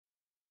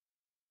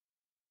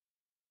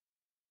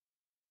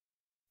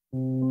So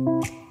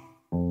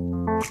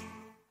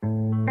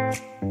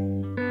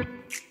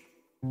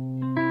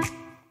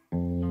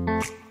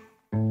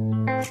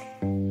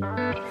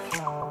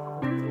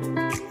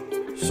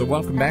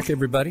welcome back,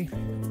 everybody.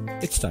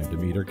 It's time to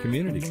meet our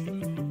community.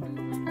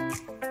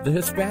 The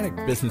Hispanic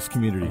business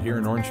community here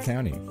in Orange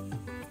County.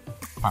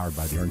 Powered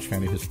by the Orange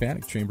County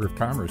Hispanic Chamber of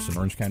Commerce and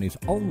Orange County's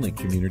only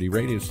community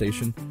radio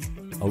station,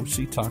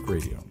 OC Talk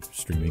Radio.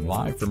 Streaming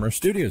live from our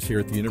studios here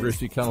at the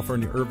University of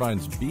California,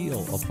 Irvine's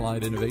Beale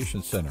Applied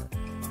Innovation Center.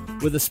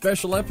 With a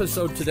special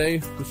episode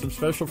today with some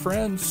special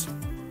friends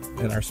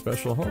and our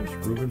special host,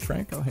 Ruben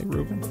Franco. Hey,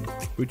 Ruben.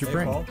 Who'd you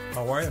bring? Paul.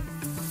 How are you?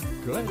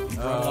 Good. You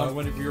brought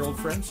one of your old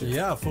friends here.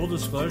 Yeah, full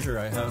disclosure,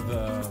 I have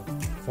a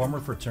former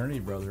fraternity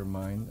brother of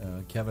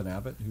mine, Kevin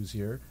Abbott, who's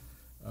here.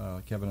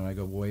 Kevin and I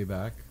go way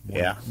back,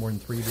 more than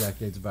 3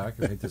 decades back,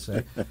 I hate to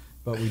say,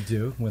 but we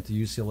do. Went to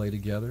UCLA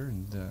together,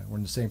 and we're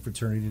in the same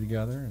fraternity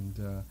together,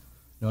 and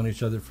known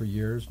each other for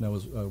years. Know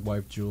his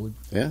wife, Julie.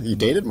 Yeah, you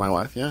dated my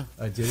wife, yeah.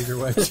 I dated your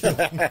wife,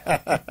 Julie.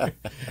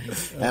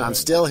 And I'm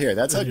still here.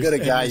 That's how good a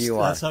guy you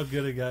are. That's how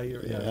good a guy you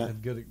are. Yeah,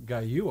 good a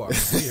guy you are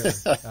here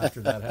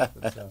after that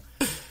happened. So.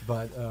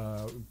 But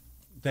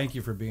thank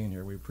you for being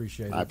here. We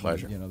appreciate it. My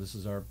pleasure. You know, this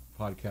is our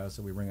podcast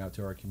that we bring out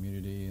to our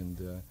community,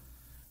 and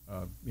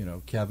you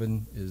know,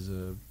 Kevin is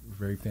a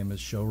very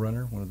famous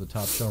showrunner, one of the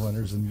top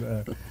showrunners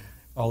in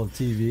all of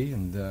TV,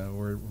 and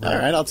we're all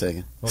right. I'll take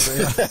it. Well,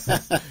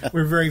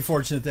 we're very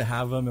fortunate to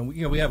have him, and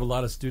we have a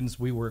lot of students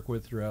we work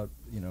with throughout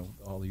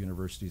all the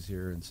universities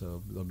here, and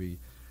so they'll be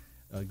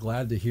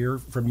glad to hear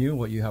from you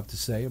what you have to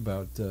say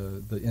about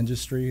the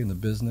industry and the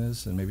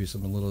business, and maybe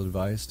some little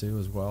advice too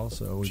as well.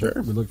 So we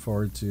look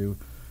forward to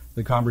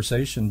the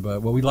conversation.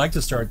 But what we'd like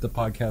to start the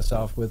podcast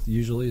off with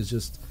usually is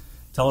just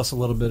tell us a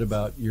little bit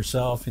about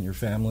yourself and your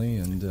family,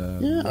 and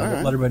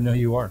let everybody know who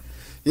you are.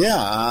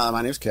 Yeah,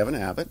 my name's Kevin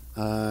Abbott,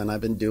 and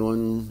I've been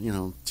doing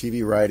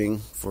TV writing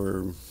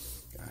for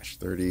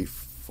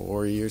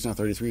 34 years now,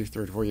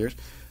 34 years.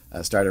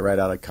 I started right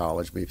out of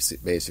college,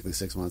 basically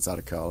 6 months out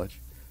of college.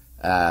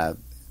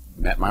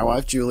 Met my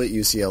wife Julie at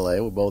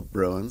UCLA. We're both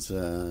Bruins.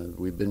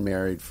 We've been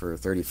married for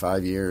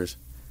 35 years.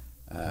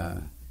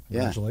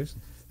 Congratulations!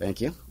 Yeah.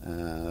 Thank you.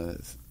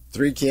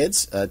 3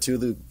 kids.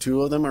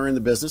 Two of them are in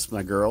the business.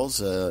 My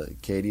girls.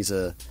 Katie's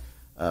a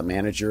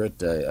manager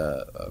at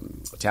a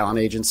talent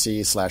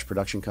agency /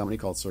 production company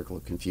called Circle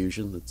of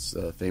Confusion that's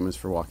famous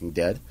for Walking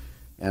Dead.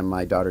 And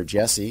my daughter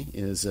Jessie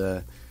is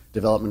a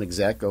development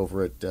exec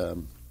over at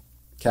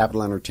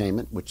Capital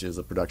Entertainment, which is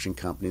a production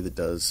company that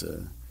does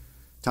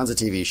tons of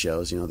TV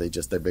shows.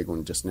 Their big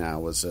one just now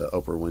was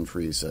Oprah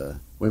Winfrey's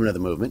Women of the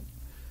Movement.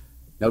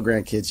 No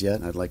grandkids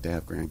yet. I'd like to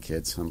have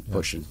grandkids. I'm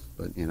pushing,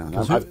 but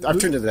I've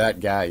turned into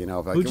that guy.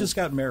 Who just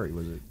got married?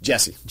 Was it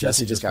Jessie?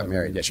 Jessie just got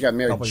married. Yeah, she got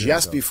married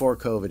just before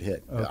COVID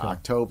hit,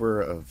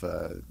 October of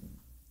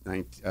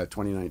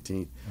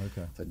 2019.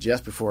 Okay, so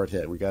just before it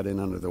hit, we got in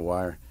under the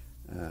wire.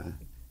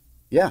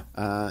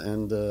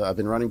 And I've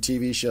been running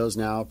TV shows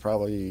now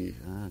probably,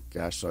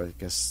 so I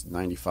guess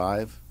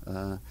 95.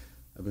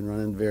 I've been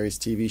running various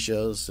TV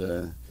shows.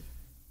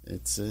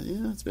 It's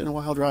been a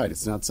wild ride.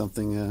 It's not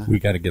something... we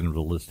got to get them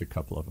to list a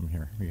couple of them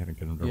here. We got to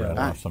get them to rattle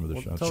off some of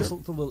the shows. Tell us a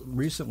little,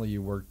 recently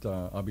you worked,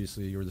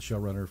 obviously you were the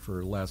showrunner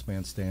for Last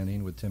Man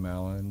Standing with Tim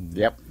Allen.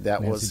 Yep,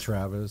 that Nancy was...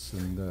 Travis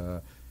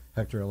and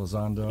Hector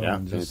Elizondo. Yeah,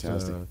 and just,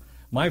 fantastic.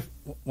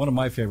 One of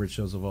my favorite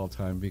shows of all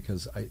time,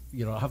 because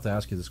I'll have to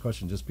ask you this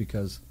question just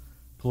because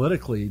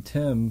politically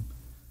Tim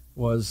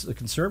was a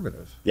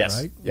conservative,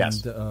 right?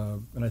 Yes.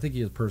 And I think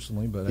he is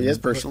personally, but he is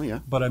personally, yeah.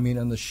 But I mean,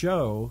 on the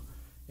show,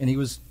 and he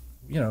was,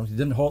 he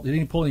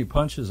didn't pull any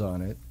punches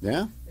on it.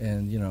 Yeah.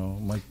 And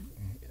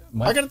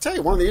I got to tell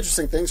you, one of the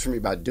interesting things for me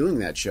about doing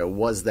that show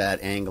was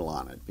that angle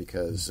on it,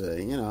 because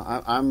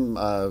I'm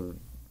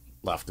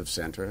left of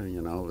center.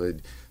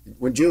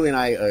 When Julie and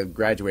I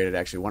graduated,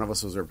 actually, one of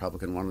us was a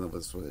Republican, one of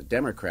us was a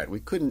Democrat. We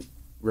couldn't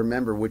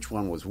remember which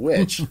one was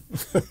which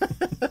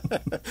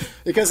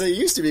because it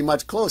used to be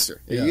much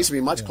closer. It used to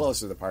be much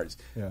closer, the parties.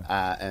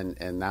 Yeah.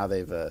 And now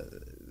they've,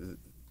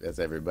 as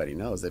everybody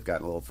knows, they've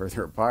gotten a little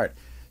further apart.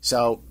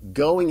 So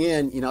going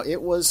in,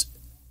 it was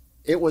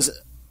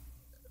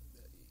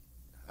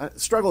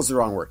struggle is the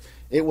wrong word.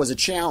 It was a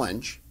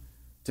challenge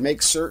to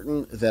make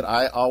certain that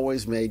I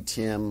always made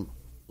Tim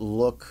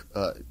look,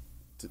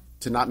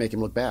 to not make him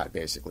look bad,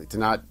 basically, to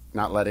not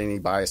let any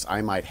bias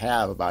I might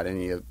have about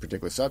any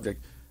particular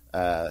subject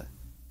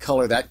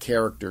color that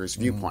character's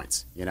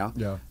viewpoints, Yeah.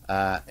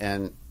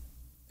 And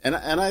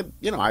I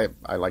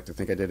like to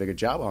think I did a good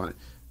job on it.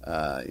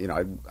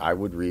 I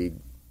would read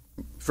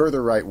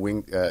further right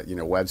wing,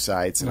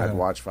 websites, and I'd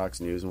watch Fox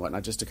News and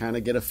whatnot just to kind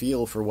of get a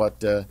feel for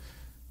what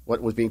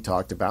was being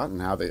talked about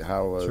and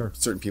how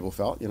certain people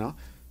felt,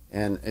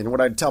 And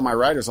what I'd tell my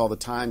writers all the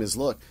time is,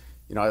 look,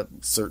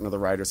 certain of the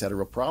writers had a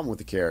real problem with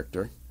the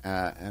character,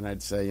 and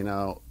I'd say, you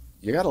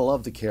got to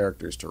love the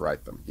characters to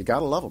write them. You got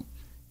to love them.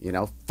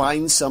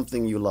 Find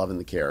something you love in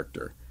the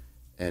character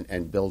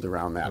and build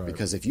around that. Right.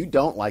 Because if you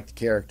don't like the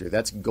character,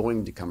 that's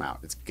going to come out.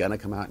 It's going to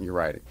come out in your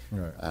writing.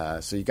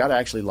 Right. So you got to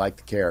actually like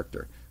the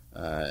character.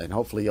 and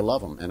hopefully you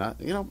love him. And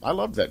I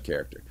loved that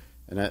character,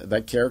 and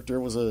that character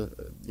was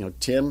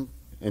Tim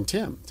and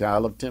Tim. I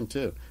love Tim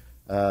too.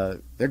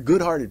 They're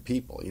good-hearted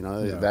people.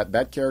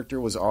 That character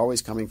was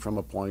always coming from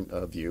a point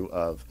of view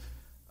of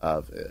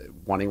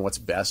wanting what's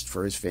best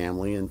for his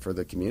family and for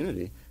the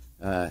community.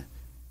 And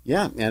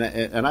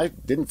I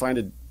didn't find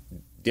it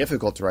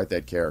difficult to write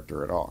that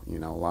character at all. A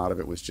lot of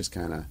it was just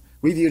kind of,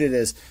 we viewed it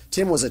as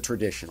Tim was a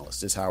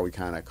traditionalist, is how we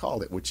kind of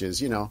called it, which is,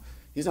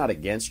 he's not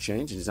against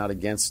change, he's not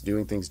against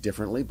doing things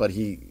differently, but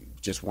he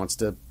just wants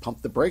to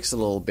pump the brakes a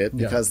little bit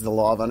because of the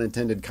law of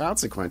unintended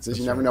consequences.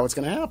 You never know what's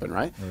going to happen,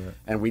 right?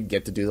 And we'd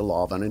get to do the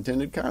law of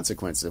unintended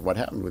consequences of what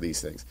happened with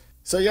these things.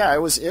 So yeah,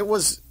 it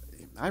was.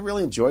 I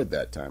really enjoyed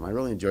that time. I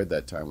really enjoyed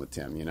that time with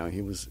Tim.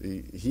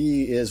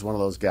 He is one of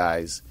those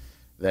guys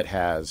that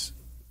has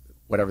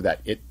whatever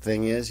that it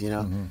thing is.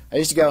 I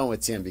used to go in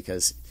with Tim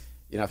because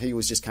if he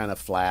was just kind of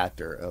flat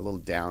or a little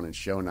down in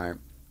show night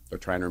or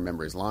trying to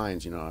remember his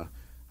lines,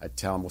 I'd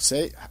tell him, well,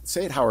 say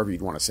it however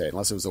you'd want to say it,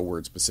 unless it was a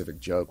word-specific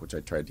joke, which I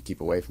tried to keep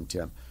away from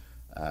Tim,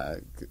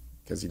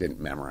 because he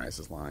didn't memorize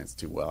his lines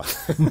too well.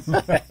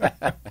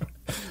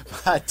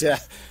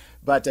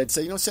 But I'd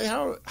say, say it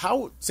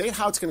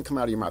how it's going to come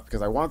out of your mouth,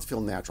 because I want it to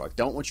feel natural. I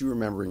don't want you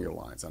remembering your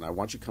lines, and I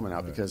want you coming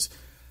out because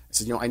I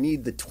said, I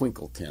need the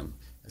twinkle, Tim.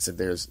 I said,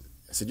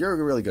 you're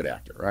a really good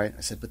actor, right?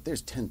 I said, but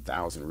there's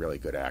 10,000 really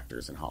good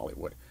actors in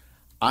Hollywood.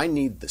 I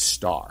need the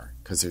star,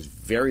 because there's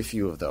very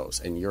few of those,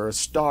 and you're a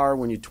star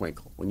when you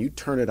twinkle, when you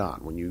turn it on,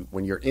 when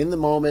you're in the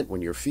moment,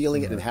 when you're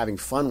feeling it and having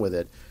fun with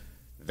it.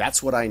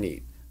 That's what I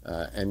need.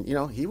 And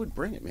he would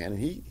bring it, man. And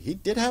he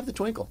did have the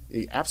twinkle.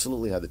 He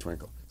absolutely had the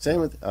twinkle. Same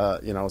with I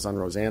was on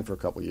Roseanne for a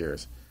couple of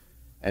years,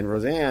 and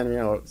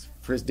Roseanne,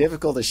 for as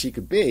difficult as she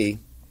could be,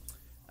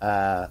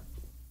 had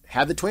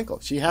the twinkle.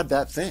 She had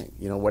that thing,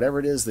 whatever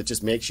it is that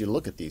just makes you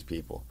look at these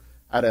people.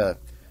 I had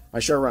my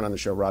showrunner on the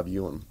show, Rob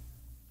Ewan,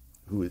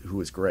 who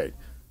was great.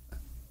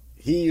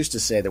 He used to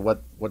say that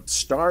what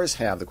stars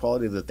have, the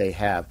quality that they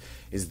have,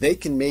 is they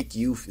can make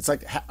you, it's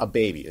like a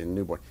baby, a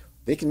newborn.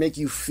 They can make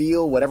you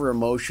feel whatever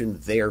emotion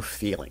they're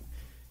feeling.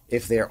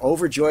 If they're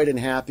overjoyed and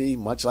happy,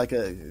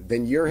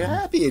 then you're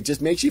happy. It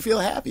just makes you feel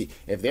happy.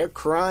 If they're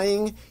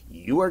crying,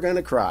 you are going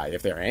to cry.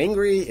 If they're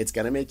angry, it's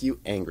going to make you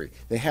angry.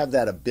 They have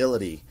that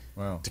ability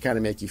to kind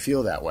of make you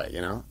feel that way,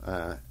 and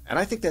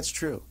I think that's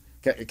true.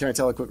 Can I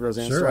tell a quick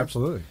Roseanne story? Sure,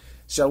 absolutely.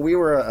 So we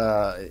were,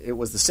 it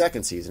was the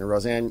second season, and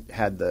Roseanne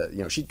had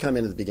she'd come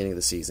in at the beginning of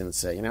the season and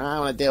say, I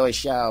want to do a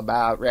show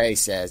about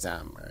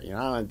racism, or,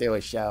 I want to do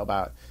a show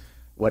about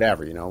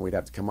whatever, we'd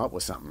have to come up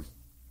with something.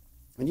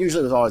 And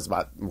usually it was always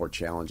about more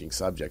challenging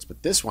subjects.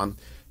 But this one,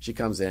 she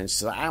comes in and she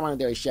says, I want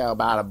to do a show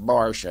about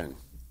abortion.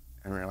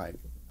 And we're like,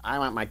 I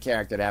want my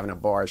character to have an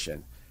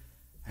abortion.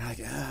 And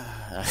we're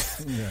like,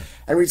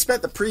 And we'd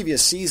spent the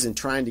previous season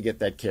trying to get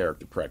that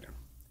character pregnant.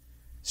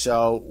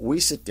 So we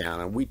sit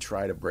down and we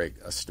try to break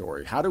a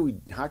story. How can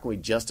we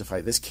justify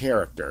this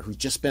character who's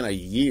just spent a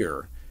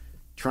year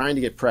trying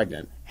to get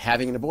pregnant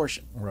having an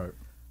abortion? Right.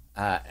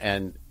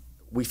 And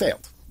we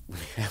failed. We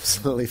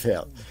absolutely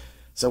failed.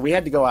 So we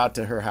had to go out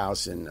to her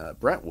house in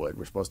Brentwood.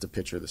 We're supposed to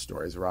pitch her the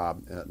stories,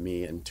 Rob,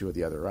 me, and two of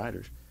the other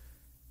writers.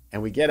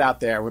 And we get out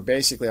there, and we're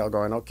basically all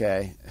going,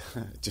 okay,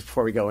 just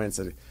before we go in,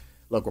 said,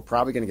 look, we're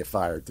probably going to get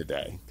fired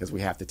today because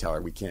we have to tell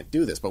her we can't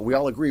do this. But we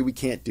all agree we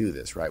can't do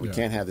this, right? We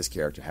can't have this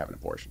character have an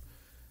abortion.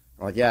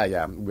 We're like,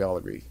 yeah, we all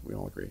agree. We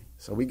all agree.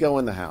 So we go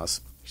in the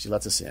house. She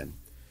lets us in.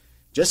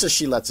 Just as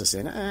she lets us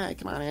in, hey,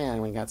 come on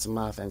in. We got some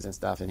muffins and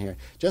stuff in here.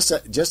 Just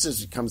as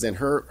she comes in,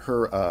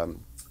 her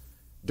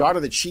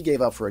daughter that she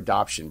gave up for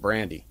adoption,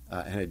 Brandy,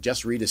 and had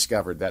just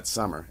rediscovered that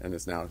summer, and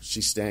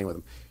she's staying with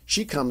him.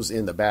 She comes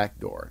in the back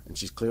door, and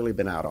she's clearly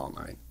been out all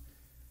night.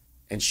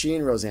 And she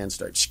and Roseanne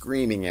start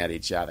screaming at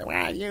each other.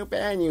 Well, you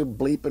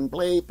bleep and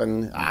bleep,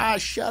 and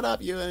shut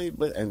up, you,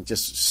 and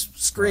just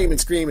screaming.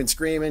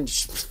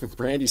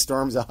 Brandy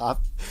storms off,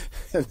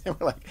 and then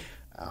we're like,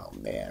 oh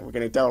man, we're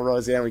going to tell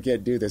Roseanne we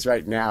can't do this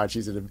right now. And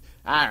she's all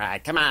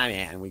right, come on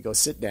in. And we go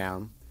sit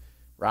down.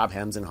 Rob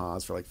hems and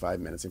haws for like 5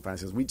 minutes and finally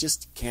says, we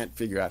just can't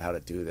figure out how to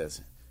do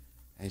this.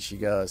 And she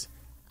goes,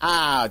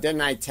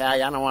 didn't I tell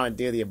you I don't want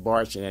to do the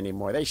abortion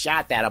anymore? They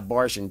shot that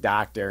abortion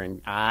doctor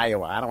in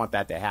Iowa. I don't want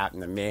that to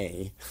happen to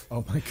me.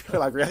 Oh, my God. We're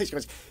like, really? She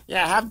goes,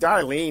 yeah, have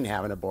Darlene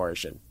have an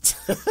abortion.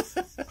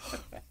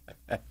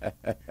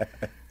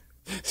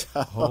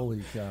 So,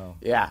 holy cow.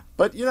 Yeah.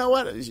 But you know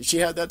what? She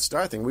had that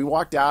star thing. We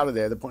walked out of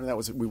there. The point of that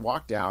was we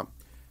walked out.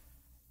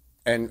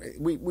 And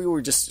we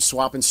were just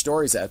swapping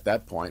stories at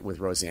that point with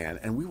Roseanne,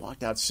 and we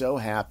walked out so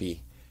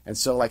happy and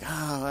so like,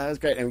 that was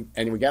great.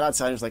 And we got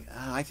outside and it was like,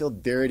 I feel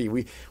dirty.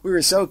 We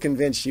were so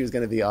convinced she was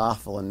going to be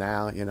awful, and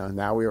now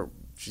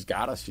she's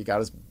got us. She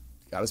got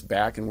us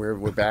back, and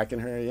we're backing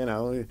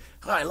her.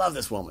 I love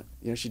this woman.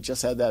 She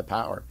just had that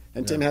power,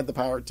 and Tim had the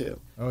power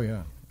too. Oh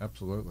yeah,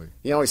 absolutely.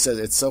 He always says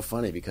it's so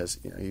funny because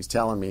he was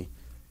telling me.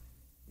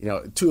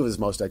 Two of his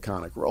most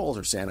iconic roles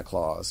are Santa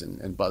Claus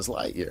and Buzz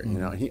Lightyear.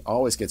 And he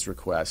always gets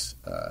requests.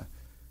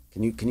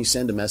 Can you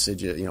send a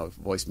message,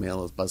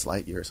 voicemail of Buzz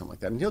Lightyear or something like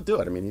that? And he'll do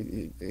it. I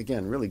mean,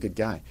 again, really good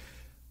guy.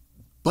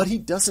 but he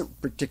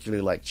doesn't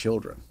particularly like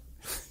children.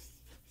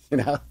 He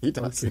doesn't. He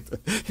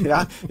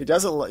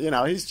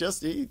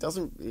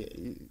doesn't.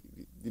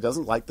 He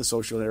doesn't like the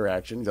social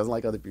interaction. He doesn't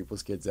like other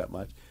people's kids that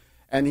much.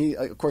 And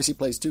of course, he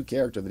plays two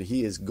characters that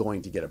he is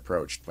going to get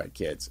approached by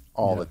kids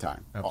all the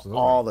time, absolutely.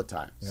 all the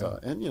time. Yeah. So,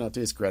 and to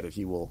his credit,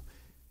 he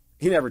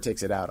never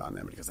takes it out on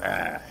them. He goes,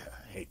 I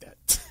hate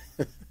that.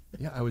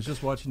 Yeah, I was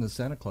just watching the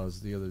Santa Claus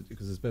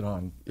because it's been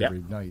on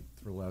every night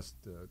for the last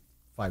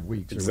 5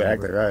 weeks.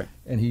 Exactly or whatever. right.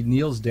 And he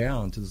kneels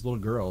down to this little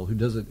girl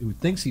who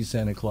thinks he's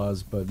Santa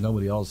Claus, but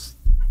nobody else,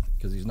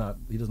 because he's not.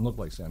 He doesn't look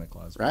like Santa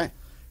Claus. Right.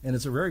 And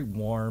it's a very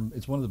warm.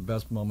 It's one of the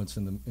best moments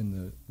in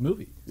the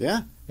movie.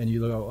 Yeah. And you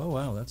go, oh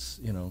wow, that's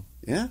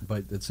Yeah.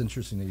 But it's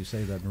interesting that you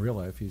say that in real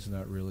life. He's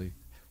not really.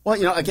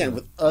 Well, again,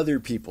 with other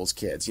people's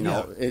kids,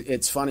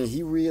 it's funny.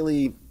 He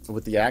really,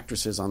 with the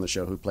actresses on the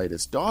show who played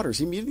his daughters,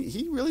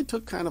 he really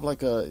took kind of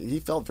he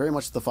felt very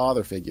much the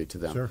father figure to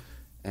them. Sure.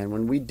 And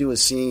when we'd do a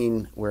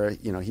scene where,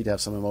 he'd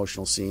have some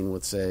emotional scene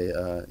with, say,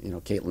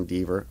 Caitlin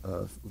Deaver,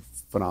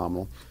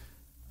 phenomenal.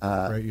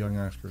 Great young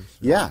actors.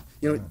 Yeah.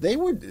 They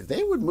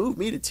would move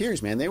me to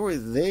tears, man. They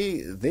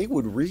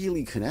would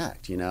really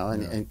connect,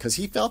 and because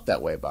he felt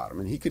that way about him,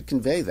 and he could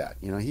convey that.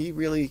 He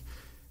really.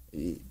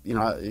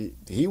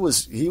 He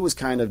was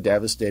kind of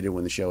devastated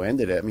when the show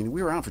ended. I mean,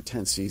 we were on for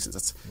 10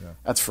 seasons.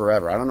 That's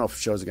forever. I don't know if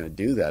shows are going to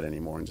do that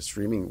anymore in the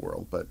streaming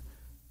world, but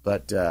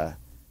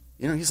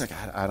he's like,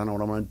 I don't know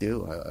what I'm going to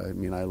do. I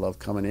mean, I love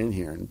coming in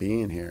here and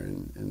being here,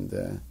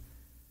 and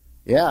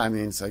I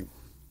mean, it's like,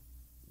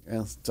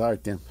 well, sorry,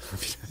 Tim.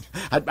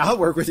 I'll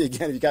work with you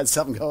again if you got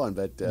something going,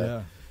 but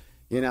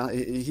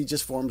he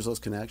just forms those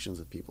connections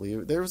with people.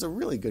 There was a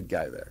really good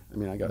guy there. I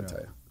mean, I got to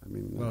tell you. I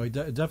mean, well, it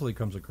definitely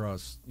comes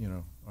across,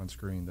 on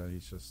screen that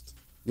he's just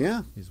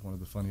he's one of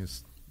the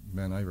funniest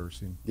men I've ever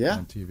seen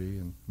on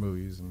TV and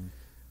movies. And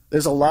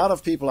there's a lot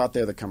of people out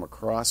there that come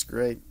across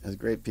as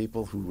great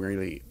people who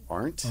really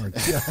aren't.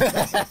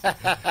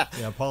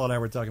 Yeah, Paul and I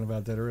were talking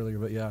about that earlier,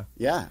 but yeah.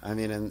 I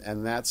mean,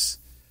 and that's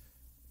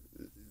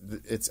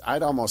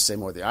I'd almost say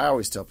more. I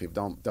always tell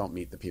people don't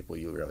meet the people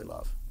you really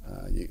love,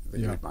 that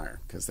you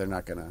admire, because they're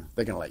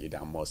gonna let you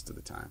down most of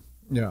the time.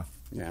 Yeah,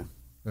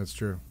 that's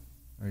true.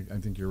 I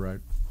think you're right.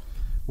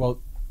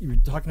 Well, you're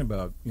talking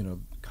about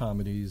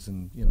comedies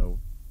and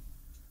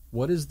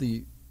what is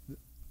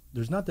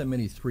there's not that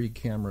many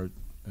 3-camera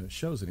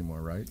shows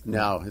anymore, right?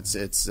 No, it's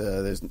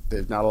there's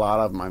not a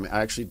lot of them. I mean,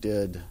 I actually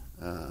did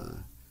a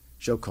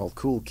show called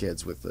Cool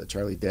Kids with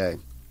Charlie Day.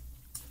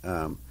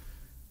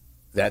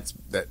 That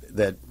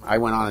I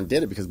went on and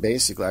did it because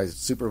basically I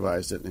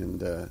supervised it,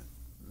 and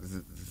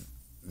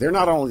there are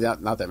not only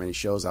not that many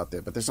shows out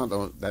there, but there's not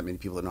that many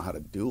people that know how to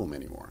do them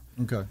anymore.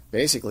 Okay.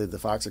 Basically, the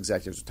Fox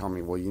executives were telling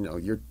me, well,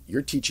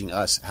 you're teaching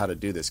us how to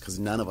do this because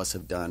none of us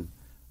have done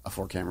a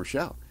 4-camera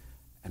show.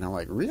 And I'm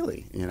like,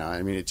 really?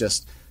 I mean, it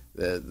just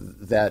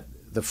that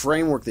the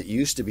framework that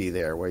used to be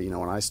there, where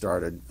when I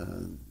started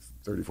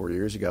 34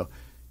 years ago,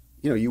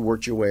 you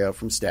worked your way up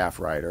from staff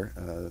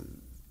writer.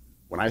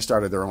 When I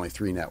started, there were only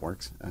 3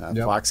 networks.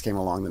 Fox came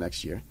along the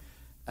next year,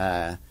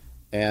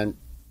 and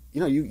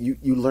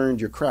you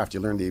learned your craft. You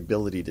learned the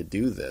ability to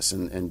do this,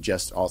 and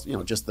just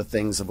also just the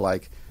things of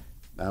like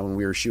when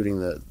we were shooting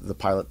the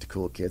pilot to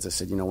Cool Kids. I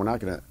said, we're not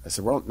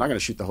gonna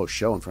shoot the whole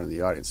show in front of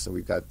the audience. So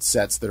we've got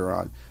sets that are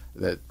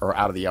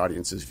out of the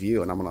audience's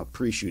view, and I'm gonna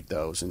pre-shoot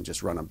those and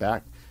just run them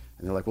back.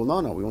 And they're like, well,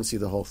 no, we want to see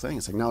the whole thing.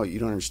 It's like, no, you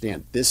don't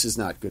understand. This is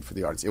not good for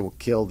the audience. It will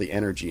kill the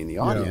energy in the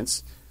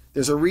audience. Yeah.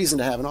 There's a reason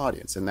to have an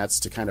audience, and that's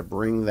to kind of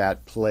bring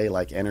that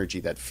play-like energy,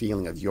 that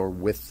feeling of you're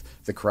with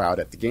the crowd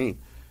at the game.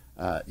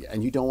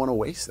 And you don't want to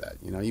waste that.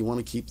 You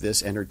want to keep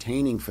this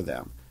entertaining for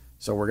them.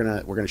 So we're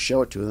gonna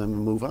show it to them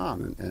and move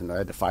on. And I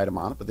had to fight them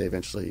on it, but they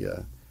eventually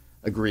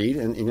agreed.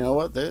 And you know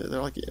what? They're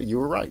like, yeah, you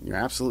were right. You're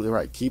absolutely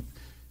right.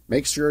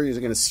 Make sure you're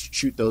going to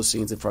shoot those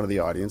scenes in front of the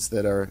audience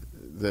that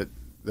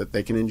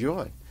they can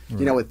enjoy.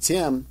 Right. With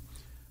Tim,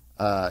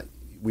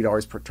 we'd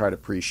always try to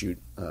pre-shoot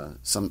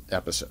some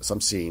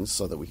scenes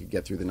so that we could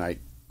get through the night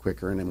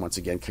quicker, and then once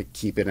again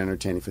keep it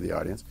entertaining for the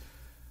audience.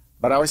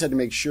 But I always had to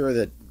make sure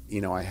that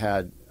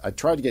I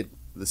tried to get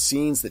the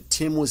scenes that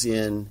Tim was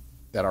in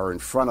that are in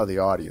front of the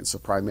audience. So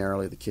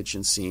primarily the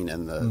kitchen scene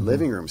and the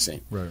living room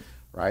scene,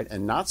 right,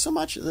 and not so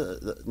much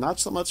the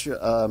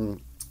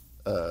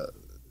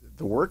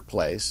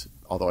workplace.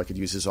 Although I could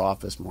use his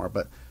office more,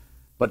 but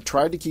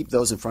tried to keep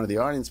those in front of the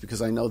audience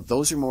because I know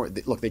those are more.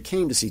 Look, they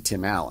came to see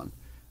Tim Allen,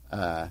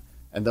 and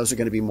those are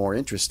going to be more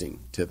interesting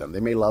to them. They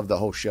may love the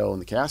whole show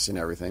and the cast and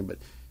everything, but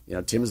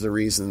Tim's the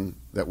reason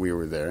that we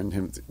were there, and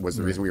him was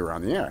the reason we were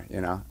on the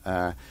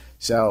air.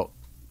 So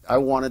I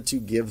wanted to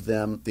give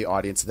them, the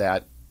audience,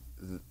 that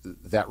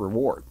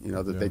reward.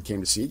 That they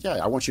came to see.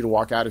 Yeah, I want you to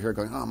walk out of here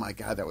going, "Oh my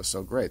God, that was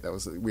so great!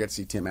 We got to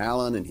see Tim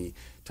Allen, and he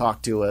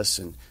talked to us,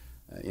 and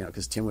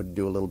because Tim would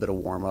do a little bit of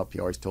warm up. He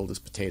always told his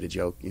potato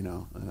joke,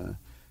 and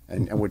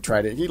would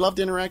try to. He loved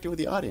interacting with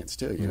the audience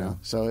too,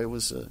 So it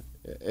was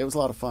a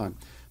lot of fun.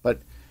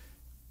 But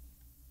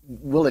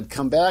will it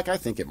come back? I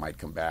think it might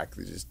come back.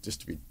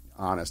 Just to be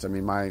honest. I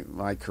mean,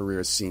 my career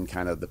has seen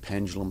kind of the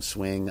pendulum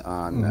swing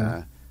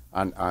on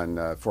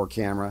for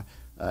camera.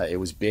 It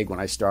was big when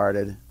I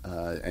started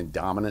and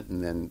dominant,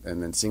 and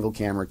then single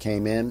camera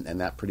came in, and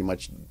that pretty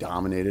much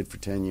dominated for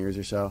 10 years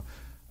or so.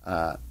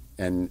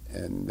 And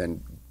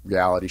then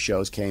reality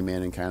shows came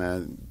in and kind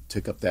of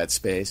took up that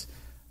space.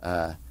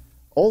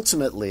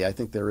 Ultimately, I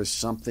think there is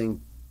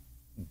something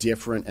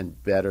different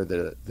and better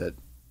that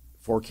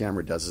four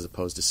camera does as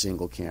opposed to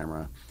single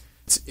camera.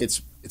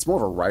 It's more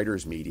of a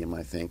writer's medium,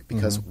 I think,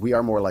 because we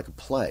are more like a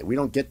play. We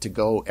don't get to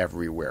go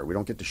everywhere. We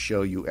don't get to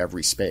show you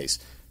every space.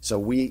 So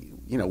we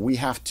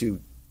have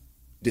to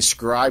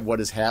describe what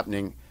is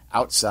happening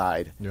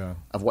outside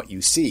of what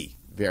you see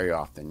very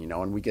often,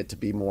 and we get to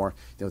be more,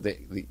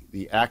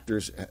 the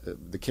actors,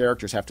 the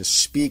characters have to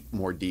speak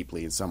more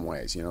deeply in some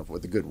ways,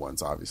 with the good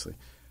ones, obviously,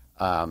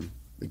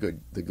 the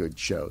good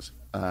shows.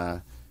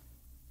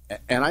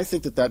 And I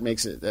think that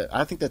makes it,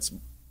 I think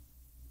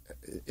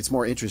it's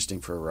more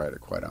interesting for a writer,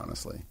 quite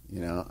honestly.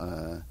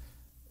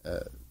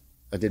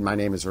 I did My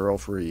Name is Earl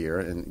for a year,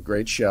 and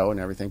great show and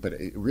everything, but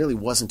it really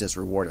wasn't as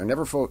rewarding. I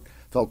never felt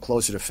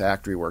closer to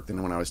factory work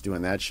than when I was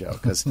doing that show,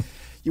 because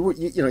you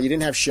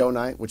didn't have show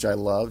night, which I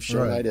love.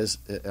 Show night is,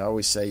 I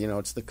always say,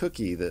 it's the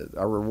cookie.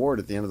 Our reward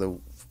at the end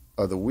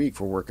of the week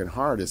for working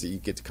hard is that you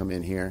get to come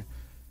in here,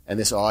 and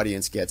this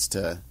audience gets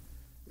to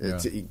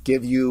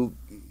give you,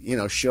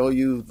 show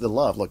you the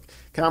love. Look,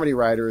 comedy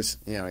writers,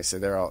 I say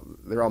they're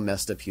all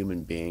messed up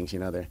human beings.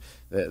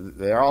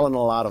 They're all in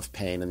a lot of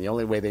pain, and the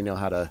only way they know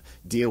how to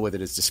deal with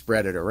it is to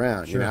spread it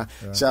around. Yeah.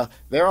 So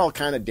they're all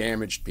kind of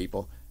damaged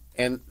people,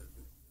 and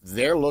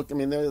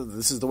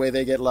this is the way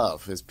they get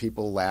love, is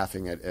people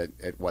laughing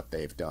at what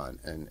they've done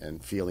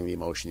and feeling the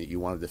emotion that you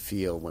wanted to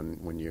feel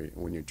when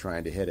you're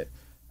trying to hit it.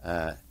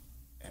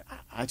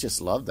 I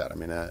just love that. I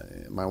mean,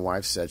 my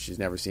wife said she's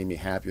never seen me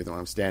happier than when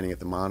I'm standing at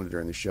the monitor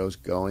and the show's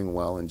going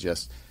well, and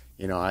just,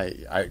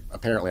 I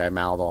apparently I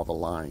mouth all the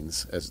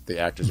lines as the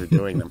actors are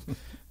doing them.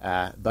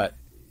 But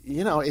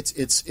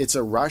it's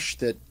a rush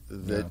that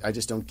I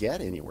just don't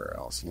get anywhere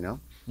else.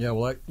 Yeah,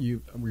 well,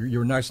 you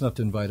were nice enough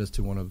to invite us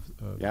to one of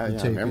the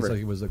tapes.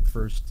 It was the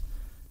first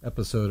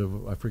episode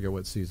of, I forget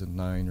what, season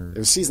 9 or... It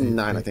was season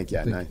 9, I think,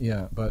 9.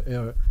 Yeah, but...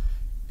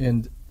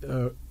 and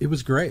it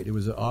was great. It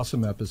was an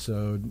awesome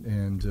episode,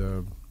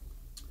 and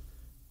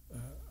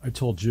I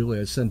told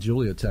Julia, I sent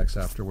Julia a text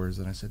afterwards,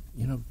 and I said,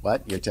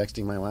 What? You're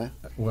texting my wife?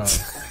 Well...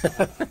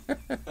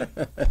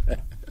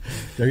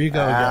 There you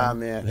go again. Ah,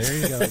 man. There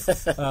you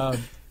go.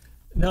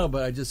 No,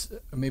 but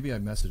maybe I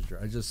messaged her.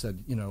 I just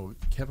said,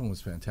 Kevin was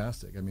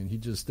fantastic. I mean,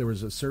 there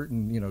was a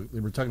certain, they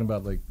were talking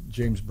about like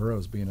James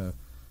Burroughs being a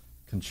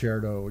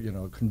concerto,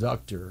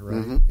 conductor,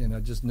 right? And I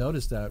just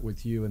noticed that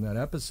with you in that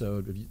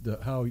episode,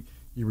 how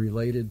you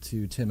related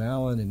to Tim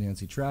Allen and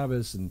Nancy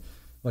Travis, and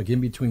like in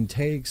between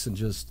takes, and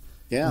just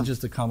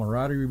the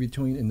camaraderie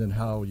between, and then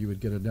how you would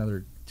get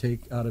another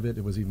take out of it.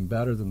 It was even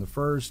better than the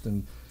first,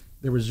 and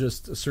there was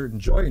just a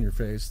certain joy in your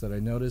face that I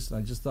noticed, and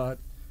I just thought,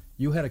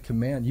 you had a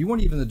command. You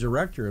weren't even the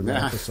director of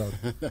that episode.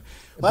 Well,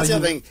 that's the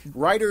other thing.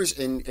 Writers,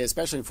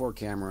 especially in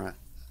 4-camera,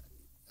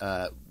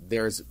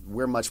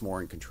 we're much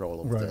more in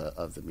control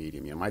of the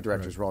medium. My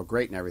directors were all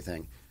great and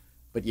everything,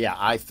 but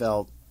I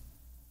felt,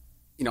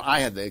 I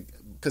had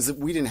because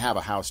we didn't have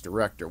a house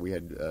director. We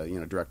had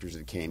directors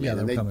that came in,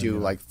 and they'd do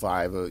like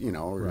 5,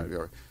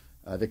 or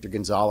Victor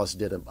Gonzalez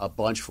did a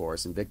bunch for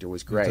us, and Victor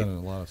was great. He's done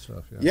a lot of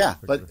stuff. Yeah,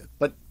 but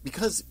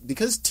because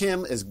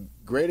Tim, as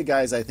great a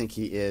guy as I think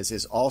he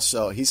is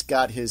also, he's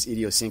got his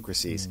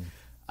idiosyncrasies,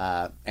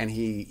 and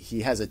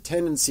he has a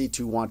tendency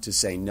to want to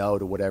say no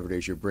to whatever it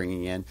is you're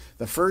bringing in.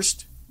 The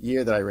first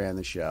year that I ran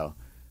the show,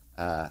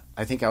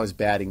 I think I was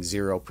batting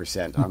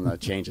 0% on the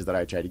changes that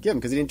I tried to give him,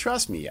 because he didn't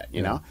trust me yet.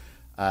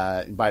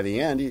 By the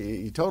end,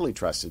 he totally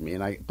trusted me,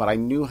 but I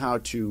knew how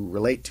to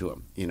relate to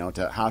him.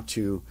 To how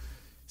to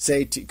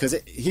say, because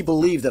he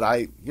believed that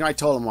I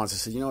told him once, I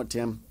said, what,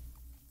 Tim,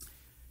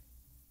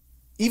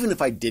 even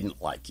if I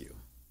didn't like you,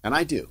 and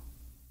I do,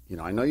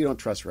 I know you don't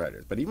trust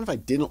writers, but even if I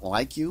didn't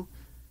like you,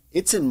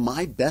 it's in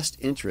my best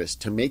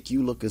interest to make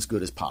you look as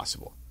good as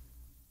possible.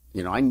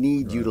 I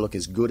need you to look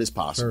as good as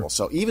possible. Sure.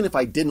 So even if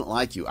I didn't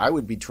like you, I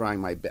would be trying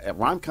my best.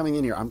 When I'm coming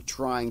in here, I'm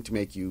trying to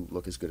make you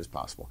look as good as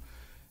possible.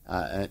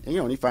 And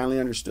he finally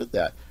understood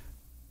that.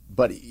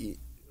 But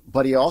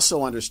he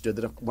also understood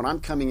that when I'm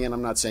coming in,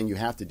 I'm not saying you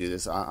have to do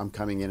this. I'm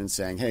coming in and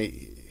saying,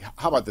 hey,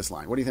 how about this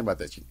line? What do you think about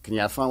this? Can you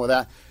have fun with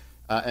that?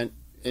 And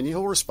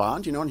he'll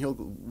respond, and he'll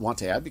want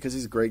to add, because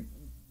he's a great,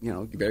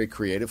 very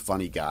creative,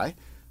 funny guy.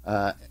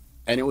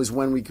 And it was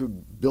when we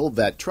could build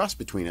that trust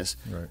between us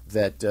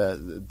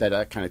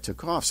that kind of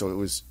took off. So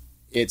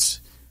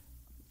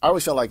I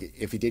always felt like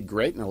if he did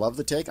great and I love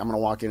the take, I'm going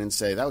to walk in and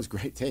say, that was a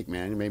great take,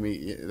 man.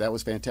 That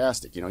was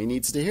fantastic. He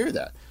needs to hear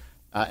that.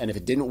 And if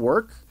it didn't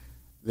work,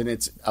 then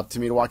it's up to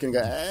me to walk in and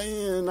go,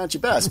 hey, not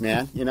your best,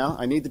 man.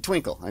 I need the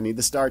twinkle. I need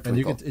the star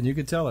twinkle. And you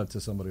could tell that to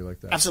somebody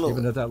like that. Absolutely.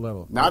 Even at that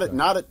level.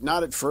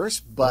 Not at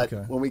first, but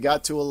when we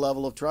got to a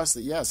level of trust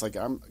that, yes,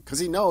 because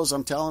he knows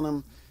I'm telling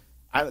him,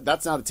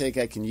 that's not a take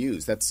I can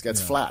use.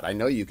 That's flat. I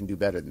know you can do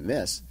better than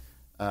this.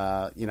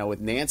 with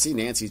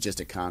Nancy's just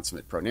a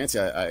consummate pro. Nancy,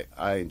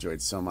 I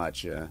enjoyed so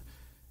much.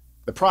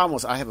 The problem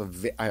was I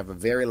have a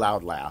very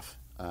loud laugh,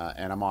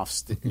 and I'm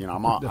off.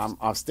 I'm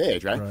off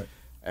stage, right?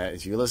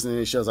 If you listen to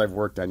any shows I've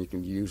worked on, you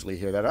can usually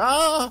hear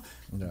that.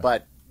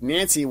 But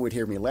Nancy would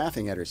hear me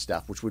laughing at her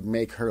stuff, which would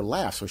make her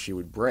laugh, so she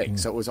would break.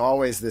 So it was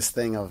always this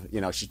thing of,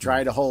 she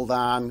tried to hold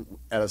on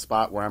at a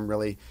spot where I'm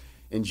really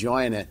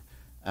enjoying it.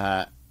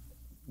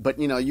 But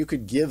you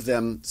could give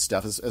them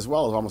stuff as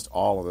well as almost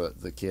all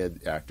of the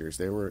kid actors.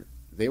 They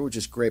were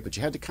just great, but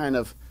you had to kind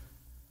of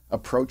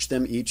approach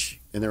them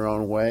each in their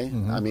own way.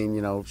 I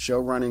mean, show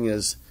running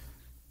is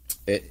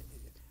it.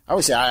 I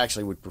always say I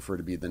actually would prefer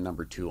to be the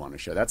number 2 on a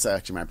show. That's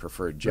actually my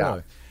preferred job.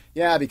 Really?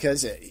 Yeah,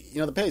 because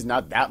the pay is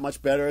not that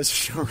much better as a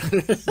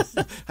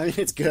showrunner. I mean,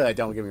 it's good.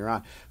 Don't get me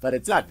wrong, but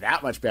it's not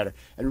that much better.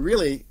 And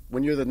really,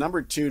 when you're the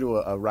number 2 to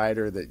a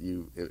writer that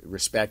you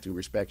respect, who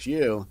respects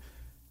you,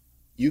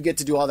 you get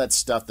to do all that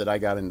stuff that I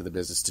got into the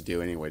business to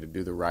do anyway. To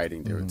do the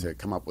writing, to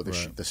come up with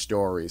the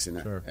stories and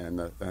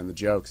the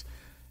jokes.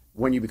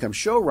 When you become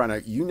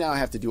showrunner, you now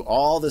have to do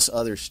all this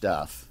other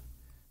stuff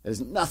that has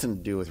nothing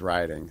to do with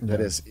writing. That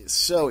is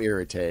so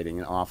irritating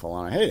and awful,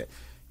 and I hate it.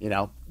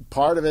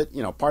 Part of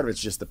it's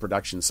just the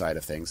production side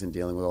of things and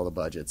dealing with all the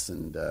budgets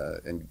and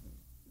the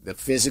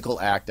physical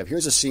act of,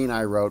 here's a scene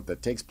I wrote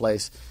that takes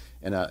place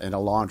in a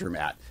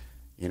laundromat.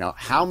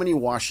 How many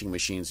washing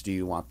machines do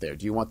you want there?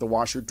 Do you want the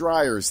washer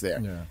dryers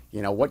there?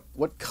 Yeah.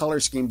 What color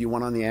scheme do you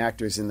want on the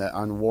actors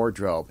on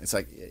wardrobe? It's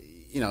like,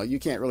 you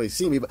can't really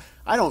see me, but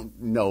I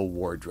don't know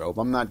wardrobe.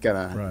 I'm not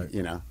gonna,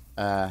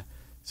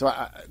 so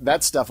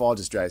that stuff all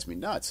just drives me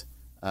nuts.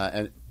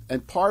 And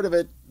part of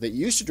it that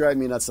used to drive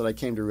me nuts that I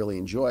came to really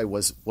enjoy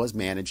was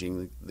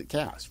managing the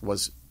cast,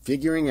 was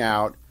figuring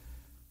out,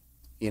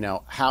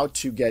 how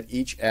to get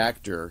each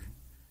actor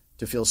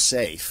to feel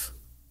safe,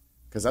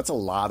 because that's a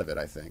lot of it.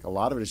 I think a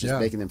lot of it is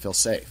just making them feel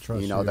safe.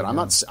 Trust that I'm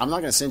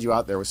not going to send you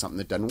out there with something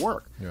that doesn't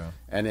work. Yeah.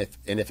 And if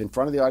in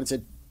front of the audience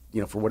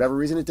for whatever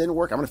reason it didn't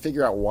work, I'm going to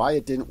figure out why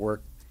it didn't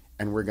work,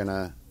 and we're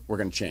gonna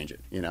change it.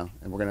 And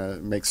we're going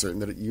to make certain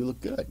that you look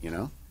good.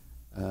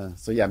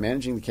 So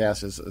managing the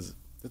cast is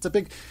it's a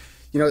big,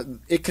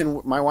 it can.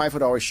 My wife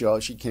would always show.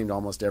 She came to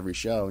almost every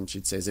show, and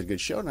she'd say, "Is it a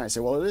good show?" And I say,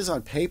 "Well, it is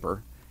on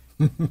paper."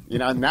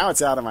 Now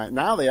it's out of my.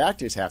 Now the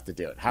actors have to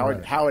do it.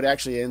 How it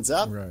actually ends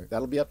up,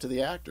 that'll be up to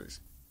the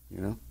actors.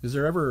 Is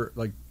there ever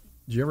do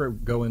you ever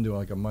go into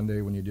a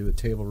Monday when you do the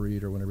table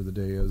read or whenever the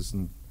day is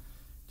and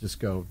just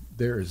go,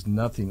 there is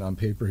nothing on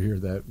paper here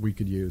that we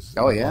could use?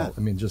 Oh yeah.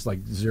 I mean, just like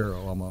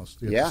zero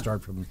almost. You have to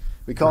start from.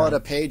 We call it a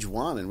page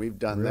 1, and we've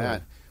done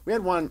that. We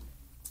had one,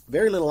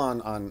 very little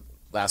on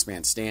Last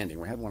Man Standing.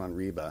 We had one on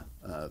Reba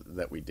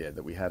that we did.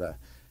 That we had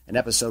an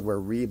episode where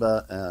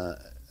Reba,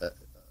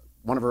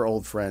 one of her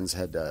old friends,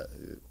 had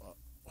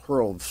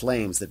her old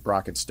flames that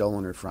Brock had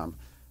stolen her from,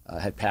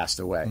 had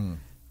passed away,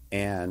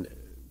 and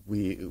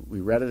we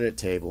read it at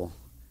table,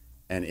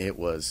 and it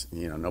was,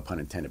 no pun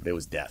intended, but it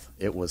was death.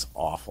 It was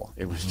awful.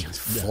 It was just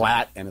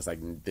flat, and it's like,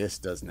 this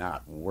does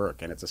not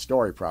work, and it's a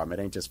story problem.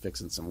 It ain't just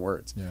fixing some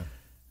words. Yeah.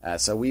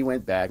 So we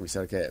went back and we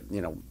said, okay,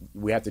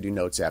 we have to do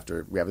notes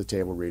after we have the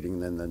table reading,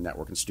 and then the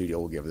network and studio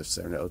will give us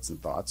their notes and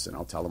thoughts, and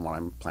I'll tell them what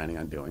I'm planning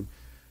on doing.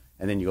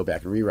 And then you go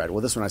back and rewrite it.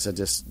 Well, this one I said,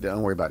 just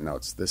don't worry about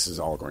notes. This is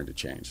all going to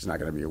change. It's not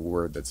going to be a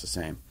word that's the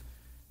same.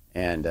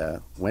 And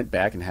went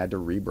back and had to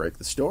re-break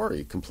the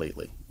story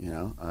completely,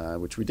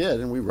 which we did,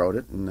 and we wrote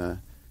it. And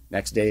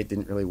next day it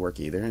didn't really work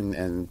either.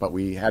 But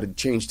we had it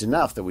changed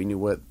enough that we knew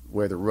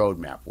where the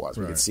roadmap was.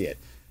 We could see it.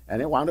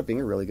 And it wound up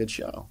being a really good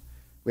show.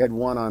 We had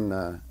one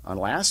on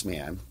Last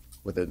Man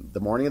with the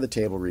morning of the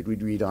table read.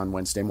 We'd read on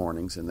Wednesday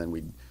mornings, and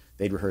then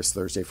they'd rehearse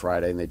Thursday,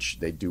 Friday, and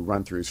they'd do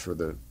run-throughs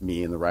for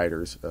me and the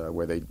writers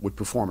where they would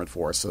perform it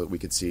for us so that we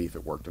could see if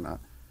it worked or not.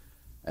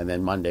 And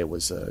then Monday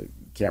was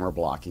camera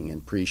blocking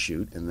and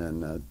pre-shoot, and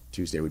then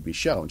Tuesday would be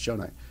show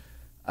night.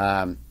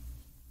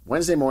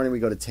 Wednesday morning we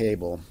go to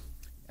table,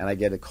 and I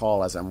get a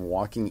call as I'm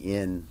walking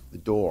in the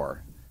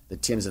door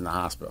that Tim's in the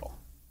hospital.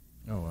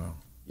 Oh, wow.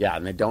 Yeah,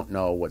 and they don't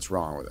know what's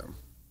wrong with him.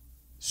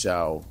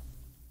 So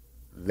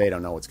they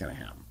don't know what's going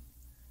to happen.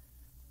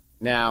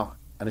 Now,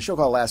 on a show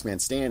called Last Man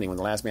Standing, when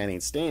the last man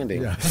ain't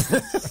standing,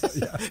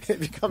 it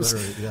becomes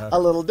a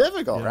little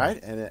difficult, right?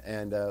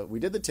 And we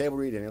did the table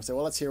reading, and I said,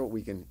 well, let's hear what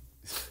we can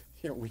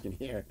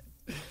hear.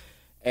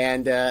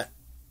 And,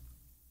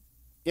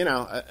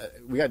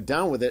 we got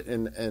done with it,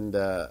 and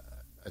I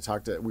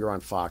talked to, we were on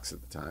Fox at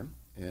the time,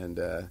 and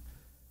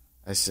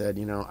I said,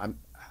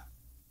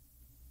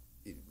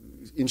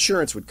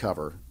 insurance would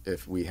cover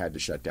if we had to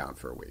shut down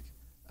for a week.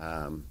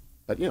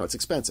 But it's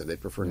expensive. They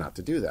prefer not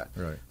to do that.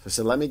 Right.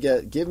 So I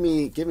said, give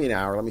me an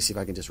hour. Let me see if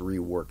I can just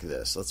rework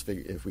this. Let's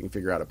figure if we can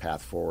figure out a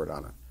path forward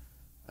on it.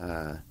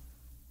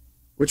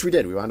 Which we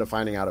did. We wound up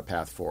finding out a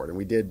path forward, and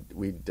we just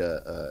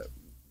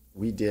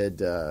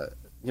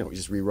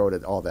rewrote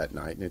it all that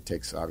night, and it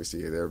takes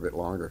obviously a bit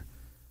longer.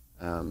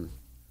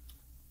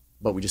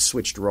 But we just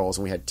switched roles,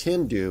 and we had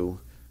Tim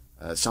do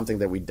something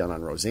that we'd done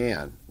on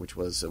Roseanne, which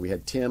was we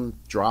had Tim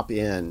drop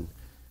in.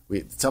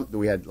 He'd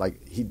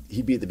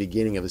be at the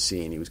beginning of a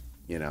scene. He was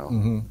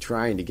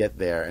trying to get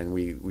there. And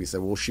we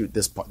said, we'll shoot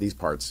these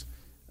parts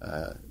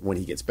when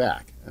he gets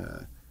back.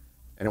 And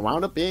it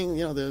wound up being,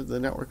 the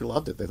network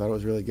loved it. They thought it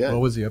was really good.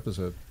 What was the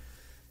episode?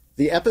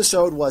 The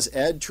episode was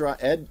Ed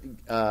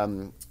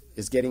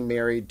is getting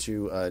married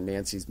to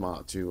Nancy's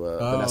mom, to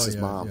Vanessa's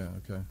mom.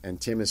 Yeah, okay. And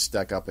Tim is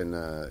stuck up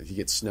and he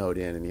gets snowed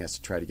in, and he has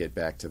to try to get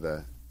back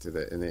to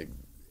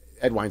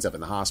Ed winds up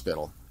in the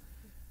hospital.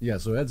 Yeah,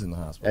 so Ed's in the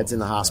hospital. Ed's in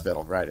the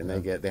hospital, right? And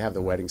they have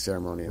the wedding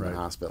ceremony in the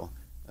hospital.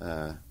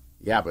 But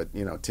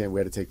Tim, we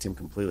had to take Tim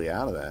completely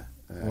out of that.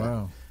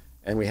 Wow.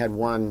 And we had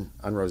one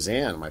on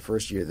Roseanne. My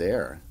first year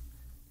there,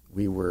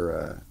 we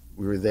were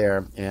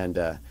there, and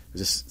it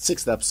was a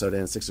sixth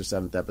or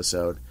seventh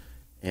episode,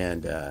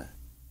 and the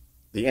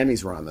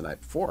Emmys were on the night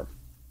before,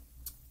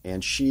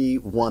 and she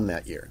won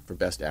that year for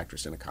Best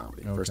Actress in a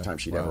Comedy. Okay. First time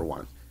she'd ever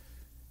won.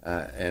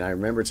 And I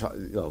remember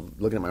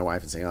looking at my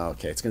wife and saying, "Oh,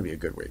 okay, it's going to be a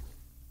good week."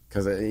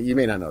 Because you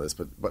may not know this,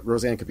 but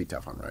Roseanne could be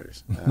tough on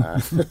writers.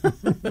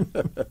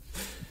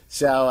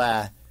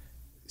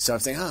 So I'm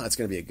saying, oh, it's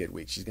going to be a good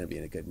week. She's going to be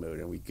in a good mood.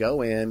 And we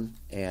go in,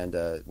 and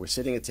we're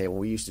sitting at table.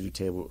 We used to do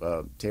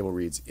table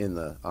reads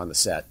on the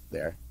set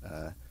there.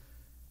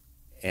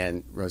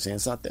 And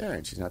Roseanne's not there,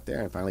 and she's not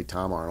there. And finally,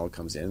 Tom Arnold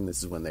comes in. And this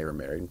is when they were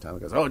married. And Tom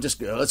goes, "Oh,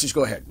 let's just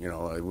go ahead.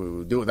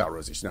 We'll do it without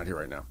Rosie. She's not here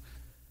right now."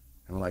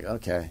 And we're like,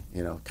 okay,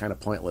 kind of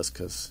pointless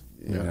because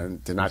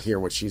to not hear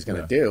what she's going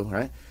to do,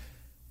 right?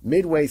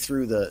 Midway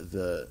through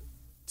the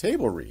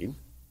table read,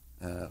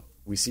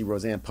 we see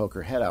Roseanne poke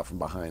her head out from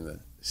behind the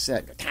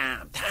set. Go,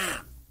 Tom.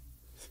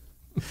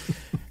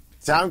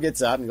 Tom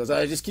gets up and goes,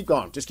 "Oh, just keep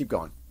going.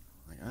 I'm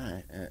like, all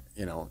right,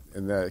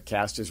 and the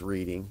cast is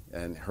reading,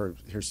 and her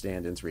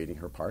stand-in's reading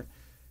her part,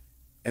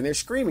 and they're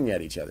screaming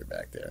at each other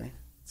back there.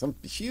 Some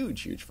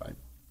huge fight,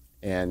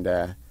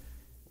 and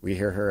we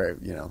hear her,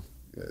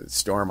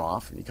 storm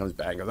off, and he comes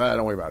back and goes, "Oh,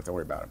 don't worry about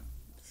it.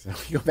 So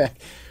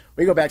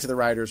we go back to the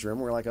writer's room.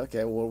 We're like,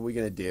 okay, well, what are we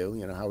going to do?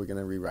 How are we going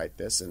to rewrite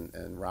this?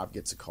 And Rob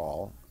gets a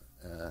call,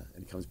 and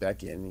he comes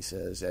back in, and he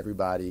says,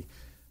 everybody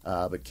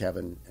but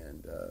Kevin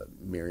and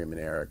Miriam and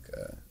Eric,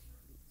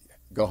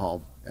 go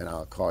home, and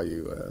I'll call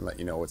you and let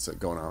you know what's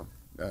going on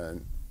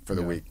for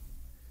the week.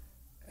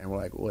 And we're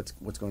like, what's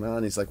going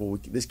on? He's like, well,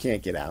 this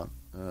can't get out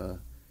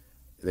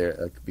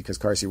because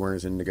Carsey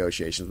Werner's in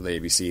negotiations with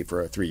ABC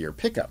for a 3-year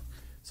pickup.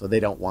 So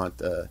they don't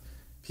want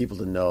people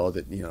to know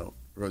that,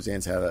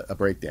 Roseanne's had a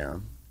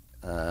breakdown,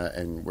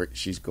 and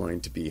she's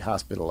going to be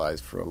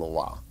hospitalized for a little